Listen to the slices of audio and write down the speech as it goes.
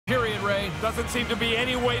Ray. Doesn't seem to be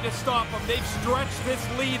any way to stop them. They've stretched this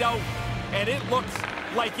lead out, and it looks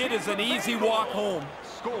like it is an easy walk home.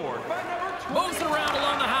 Scored by number 20. Moves it around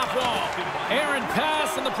along the half wall. Aaron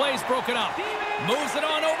pass, and the play's broken up. Moves it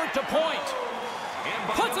on over to point.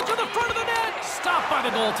 Puts it to the front of the net. Stopped by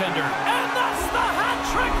the goaltender. And that's the hat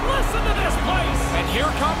trick. Listen to this place. And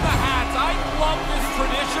here come the hats. I love this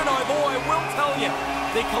tradition, although I will tell you,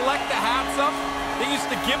 they collect the hats up. They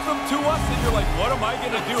used to give them to us, and you're like, what am I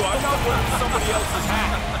going to do? I'm not wearing somebody else's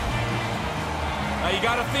hat. Now, you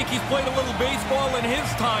got to think he's played a little baseball in his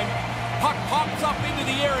time. Puck pops up into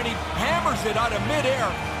the air, and he hammers it out of midair,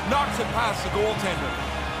 knocks it past the goaltender.